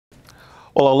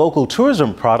Well, a local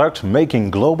tourism product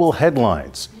making global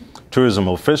headlines. Tourism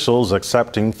officials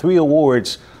accepting 3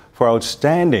 awards for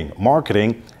outstanding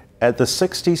marketing at the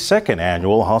 62nd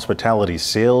Annual Hospitality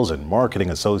Sales and Marketing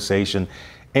Association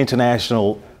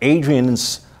International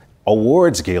Adrian's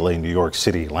Awards Gala in New York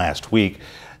City last week.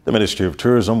 The Ministry of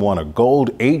Tourism won a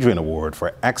Gold Adrian Award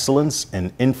for Excellence in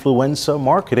Influencer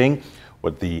Marketing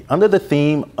under the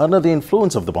theme Under the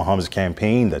Influence of the Bahamas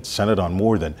campaign that centered on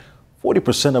more than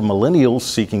 40% of millennials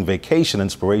seeking vacation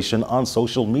inspiration on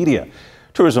social media.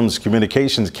 Tourism's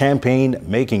communications campaign,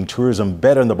 Making Tourism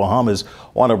Better in the Bahamas,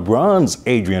 won a Bronze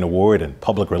Adrian Award in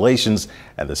Public Relations,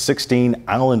 and the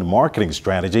 16-Island Marketing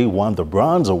Strategy won the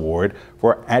Bronze Award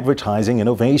for Advertising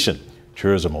Innovation.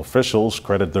 Tourism officials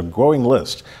credit the growing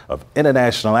list of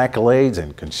international accolades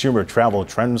and consumer travel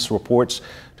trends reports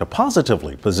to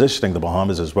positively positioning the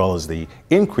Bahamas, as well as the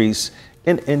increase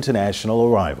in international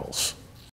arrivals.